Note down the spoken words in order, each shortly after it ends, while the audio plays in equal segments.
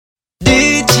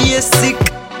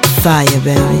fire,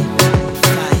 baby.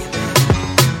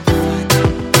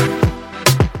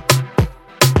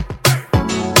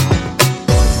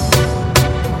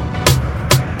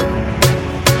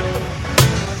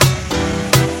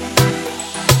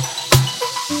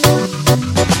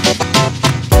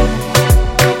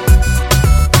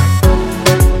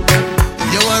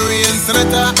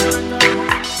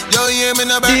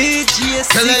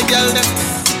 Tell a girl that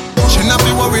she not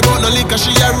be worried about no liquor.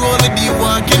 She a roll with the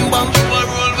walking bank.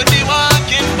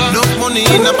 Enough money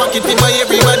in a pocket to buy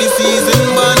everybody season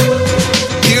bun.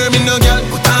 Hear me no girl,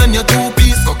 put on your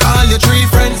two-piece. Go call your three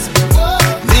friends.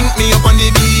 Link me up on the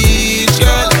beach,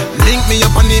 girl. Link me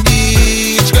up on the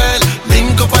beach, girl.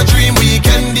 Link up a dream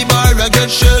weekend. The bar I get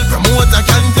shell. Promote I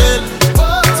can tell.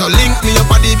 So link me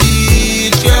up on the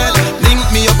beach, girl. Link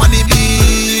me up on the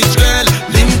beach, girl.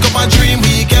 Link up a dream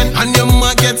weekend. And your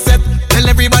ma get set. Tell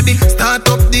everybody, start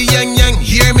up the yang yang.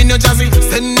 Hear me no jazzy,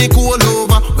 send me cool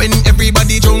over. When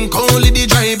everybody drunk, only the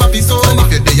driver be so. And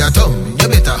if you're there at home, you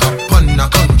better hop on a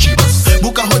country bus.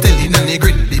 Book a hotel in and they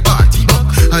grill the party buck.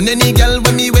 And any girl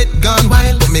when me wet gone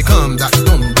wild, but me calm that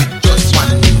down with just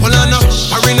one. Hold on up,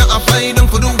 marina a fly down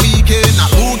for the weekend.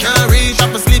 Now who can reach up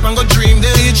and sleep and go dream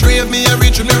day? Each rave me a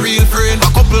reach with me real friend. A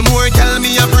couple more tell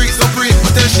me a break so free.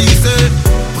 But then she said,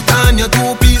 put on your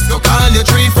two-piece, go call your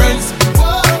three friends.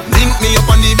 Link me up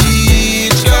on the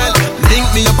beach, girl. Link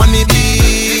me up on the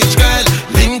beach, girl.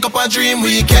 Link up a dream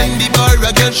weekend. The bar I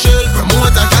get shell.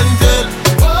 Promote I can tell.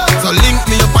 So link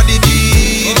me up on the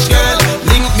beach, girl.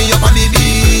 Link me up on the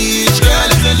beach, girl.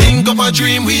 Link up a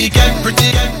dream weekend.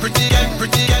 Pretty, pretty,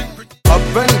 pretty, pretty. Up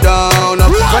and down,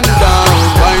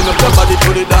 wind up your body to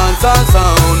the dance and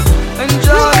sound.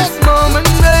 Enjoy this moment,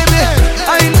 baby.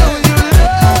 I know you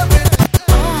love it.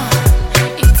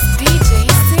 It's DJ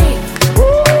Sick.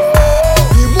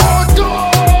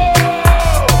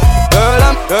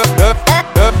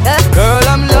 Girl,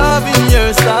 I'm loving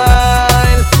your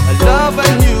style. I love a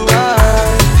new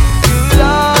eye. You'll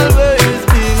always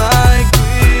be my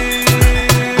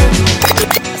queen.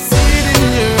 I see it in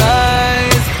your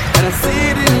eyes, and I see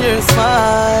it in your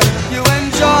smile. You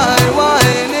enjoy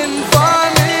whining for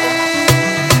me.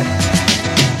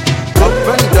 Up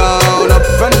and down,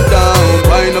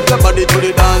 wind up your body to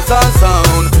the dance and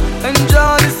sound.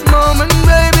 Enjoy this moment,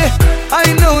 baby. I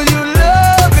know you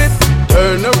love it.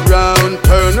 Turn around,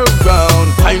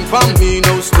 pine for me,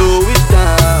 now slow it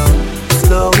down.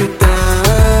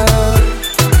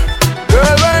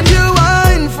 Girl, when you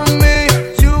whine for me,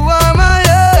 you are my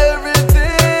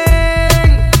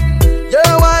everything.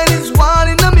 Your whine is one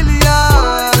in a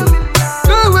million.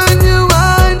 Girl, when you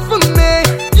whine for me,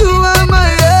 you are my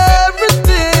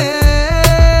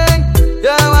everything.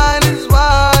 Your whine is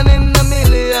one in a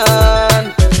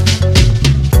million.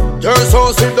 You're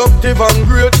so seductive and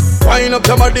great. Wind up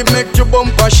your body, make your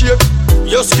bumper shake.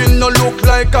 Your skin no look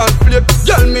like a flake.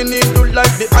 Girl, me need you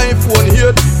like the iPhone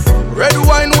 8. Red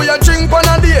wine we a drink on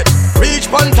a date. Reach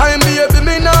one time, baby,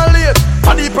 me not late.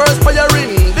 Body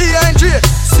perspiring, dehydrate.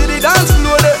 See the dance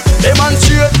slowly,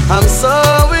 demonstrate. I'm so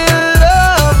in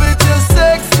love with your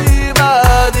sexy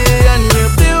body and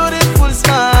your beautiful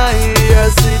smile,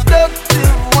 your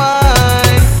seductive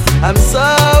wine. I'm so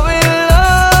in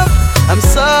love, I'm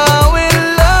so in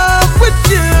love with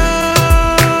you.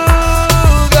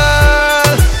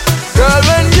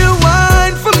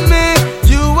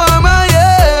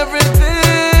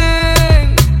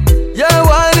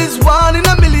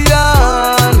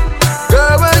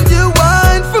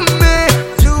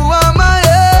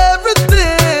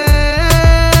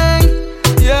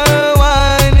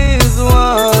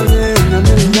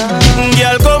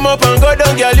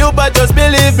 Just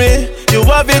believe me, you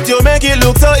have it, you make it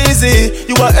look so easy.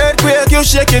 You are earthquake, you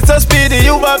shake it so speedy.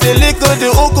 You have the liquor, the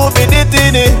hook up in the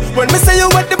tinny. When me say you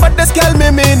want the baddest, girl, me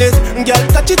mean it. Girl,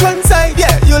 touch it one side,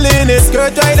 yeah, you lean it.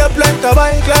 Skirt tied up like a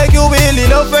bike, like you wheelie.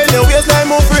 Love when your waistline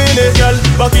move freely. Girl,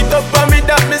 back it up on me,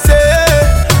 that me say.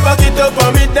 Back it up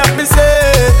on me, that me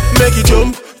say. Make it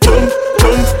jump, jump,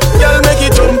 jump. Girl, make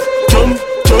it jump, jump,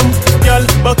 jump. Girl,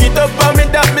 back it up on me,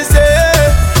 that me say.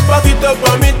 Back it up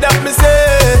on me, that me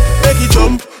say. Make it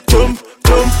jump, jump,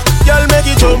 jump. Girl, make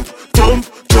it jump, jump,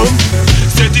 jump.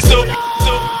 Set it up,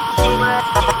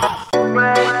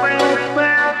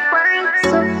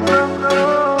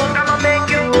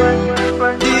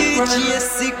 DJ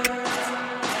Sick.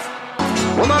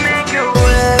 I'ma make you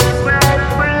wet.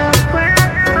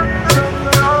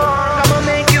 I'ma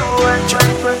make you wet.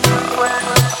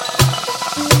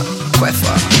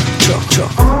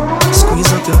 Chuck.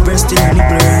 Squeeze out your breast in your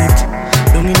nipple right.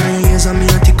 Down in my ears and me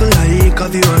a tickle like.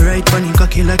 Have you alright, panic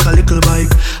cocky like a little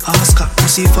bike. Ask her,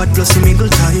 pussy fat plus the middle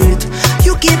tight.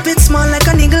 You keep it small like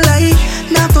a niggle eye.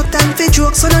 Not no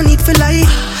fuck, so no need for lie.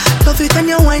 Love it when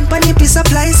you wine, panny piece of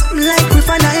slice. Like with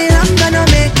an Nile, I'm gonna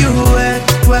make you wet,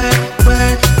 wet,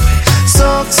 wet.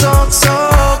 Soak, soak,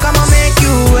 soak, I'ma make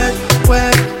you wet,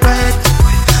 wet, wet.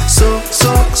 Soak,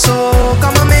 soak, soak,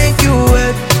 I'ma make you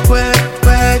wet, wet,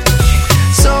 wet.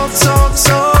 Soak, soak,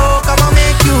 soak, I'ma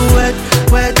make you wet,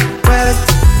 wet, wet.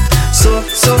 Soak,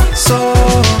 soak,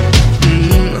 soak.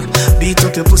 Beat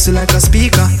up your pussy like a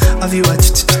speaker. Have you a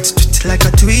like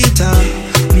a tweeter?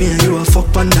 Me and you a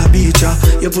fuck on the beach.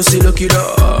 Your pussy lucky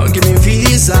dog, give me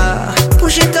visa.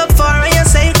 Push it up far and you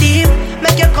say deep.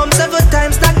 Make you come 7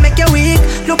 times, that make you weak.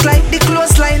 Look like the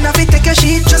clothesline of it, take a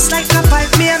sheet. Just like a pipe,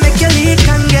 me and make you leak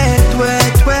and get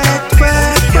wet, wet,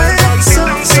 wet, wet. So,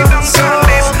 so, so,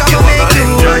 I'ma make you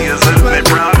enjoy yourself, I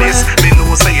promise. Me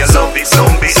know say you love it,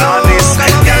 don't be honest.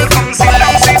 Girl, come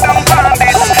sit down on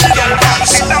this. Girl,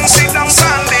 come sit down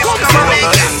on this.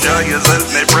 Enjoy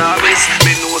yourself, I promise.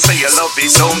 Me know say you love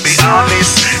it, don't be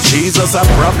honest. She's just a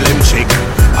problem chick.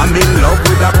 I'm in love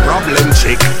with a problem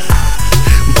chick.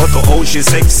 But oh, she's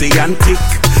sexy and thick.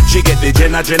 She get the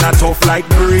Jenna tough like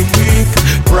brick.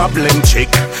 Problem chick.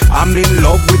 I'm in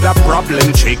love with a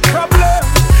problem chick.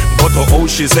 But oh,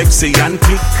 she's sexy and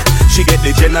thick. She get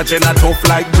the Jenna tough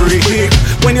like brick.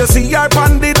 When you see her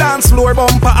on the dance floor,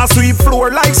 bumper a sweep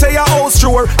floor like say a house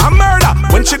chore. A murder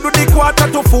when she do the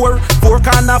 3:45. 4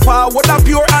 corner forward a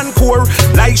pure and core.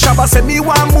 Like Shabba say me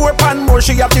want more pan more.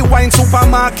 She have the wine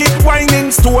supermarket, wine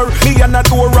in store. Me and a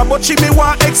Dora but she me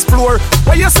want explore.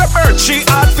 When you say her, she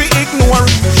hard to ignore.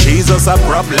 She's just a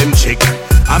problem chick.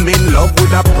 I'm in love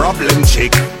with a problem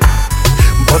chick.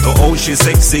 But oh, she's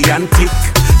sexy and thick.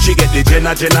 She get the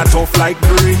Jenna tough like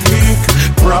brick.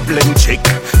 Problem chick.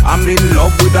 I'm in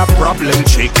love with a problem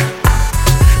chick.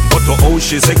 But oh,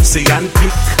 she's sexy and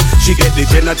thick. She get the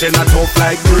Jenna tough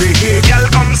like brick. Girl,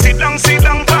 come sit down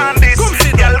on this.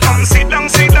 Girl, come sit down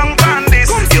on this.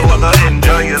 You wanna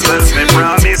enjoy yourself, I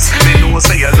promise. Me know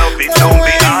say you love it, don't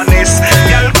be honest.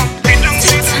 Girl, come sit down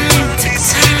on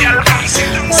this. Girl, come sit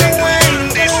down on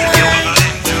this. You wanna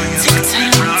enjoy yourself,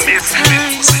 I promise. Me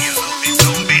know say you love it,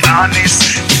 don't be honest.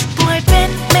 Boy,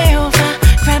 bend me over,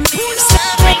 grab me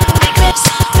upside, bring me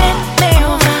closer. Bend me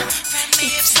over,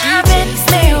 bend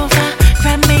me over,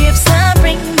 grab me upside,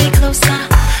 bring me closer.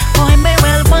 Boy, may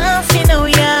well want to know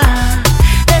ya.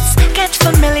 Let's get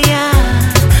familiar.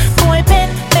 Boy,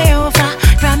 bend me over,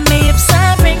 grab me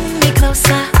upside, bring me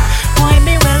closer. Boy,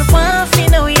 may well want to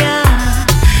know ya.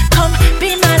 Come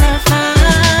be my lover.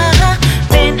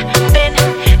 Bend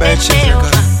me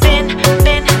over, bend me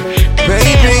over,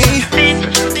 baby.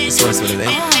 This one's for the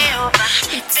lady.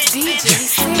 It's DJ.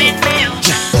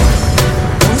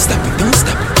 Don't stop it, don't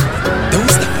stop it. Don't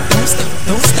stop it, don't stop it,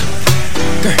 don't stop it.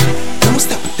 Girl, don't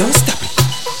stop it, don't stop it.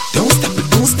 Don't stop it,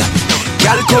 don't stop it.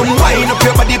 Girl, come wind up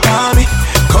your body for me.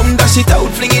 Come dash it out,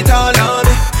 fling it all on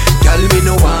me. Girl, me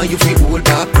know why you feel hold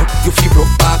back, you feel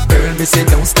broke back, girl, me say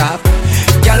don't stop.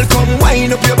 Girl, come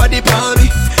wind up your body for me.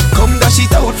 Come dash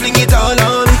it out, fling it all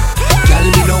on me. Girl,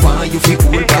 me know why you feel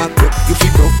hold back, you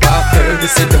feel broke back, girl, me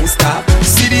say don't stop.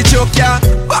 See the joke, yeah,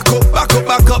 back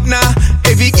up now.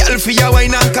 Every girl for your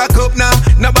wine and cock up now.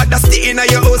 Now but that's stay in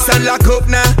your house and lock up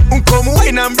now. Come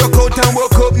wine and broke out and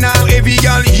woke up now. Every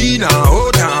girl in and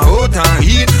out and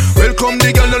in. Welcome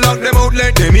the girl to lock them out,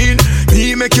 let them in.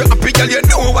 Me make you happy, girl, you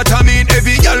know what I mean.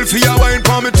 Every girl for your wine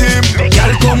for me team.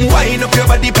 Girl, come wine up your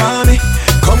body for me.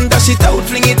 Come dash it out,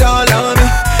 fling it all on me.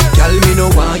 Girl, me know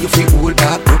why you feel hold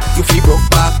back, you feel broke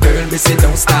back, girl, me say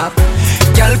don't stop.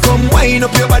 Girl, come wine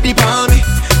up your body for me.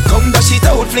 Come dash it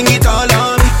out, fling it all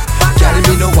on me. Girl,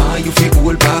 me know why you feel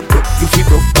hold back, you feel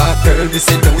broke back, girl, me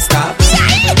say don't stop.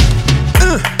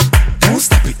 Don't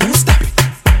stop it, don't stop it.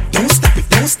 Don't stop it,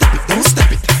 don't stop it, don't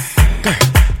stop it. Girl,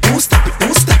 don't stop it,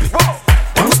 don't stop it.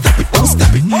 Don't stop it, don't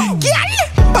stop it.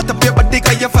 But up your body,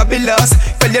 cause you're fabulous.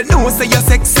 Girl, you know say you're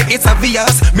sexy, it's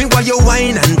obvious. Me why you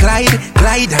whine and glide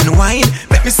and whine.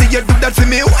 Let me see you do that for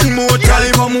me one more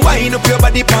time. Come whine up your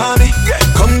body for me.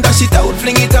 Come dash it out,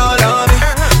 fling it all on me.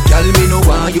 Girl, me know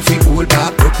why you feel hold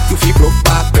back, you feel broke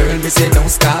back, girl, me say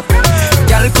don't stop.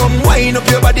 Girl, come wind up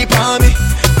your body for me.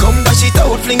 Come dash it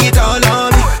out, fling it all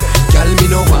on me. Girl,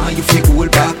 me know why you feel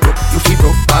hold back, you feel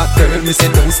broke back, girl, me say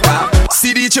don't stop.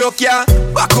 See the choke, yeah,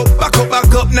 back up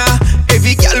now.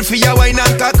 Every girl for your wine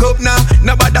and cock up now.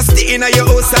 Now but that's stay in your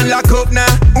house and lock up now.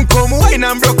 Come wine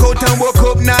and broke out and woke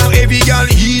up now. Every girl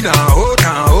in and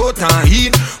out and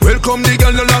in. Welcome the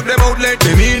girl to lock them out, let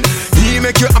them in. He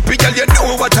make you happy, girl, you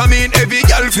know what I mean. Every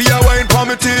girl for your wine for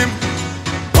me team.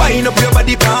 Wine up your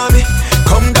body for me.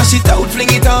 Come dash it out,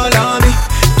 fling it all on me.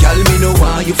 Girl, me know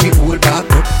why you feel hold back,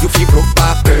 you feel broke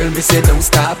back, girl, me say don't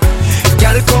stop.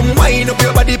 Girl, come wine up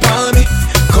your body for me.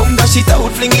 Come dash dash it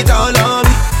out, fling it all on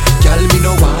me. Girl, me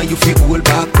no want you feel hold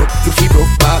back, you feel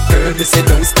broke back, girl, me say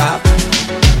don't stop.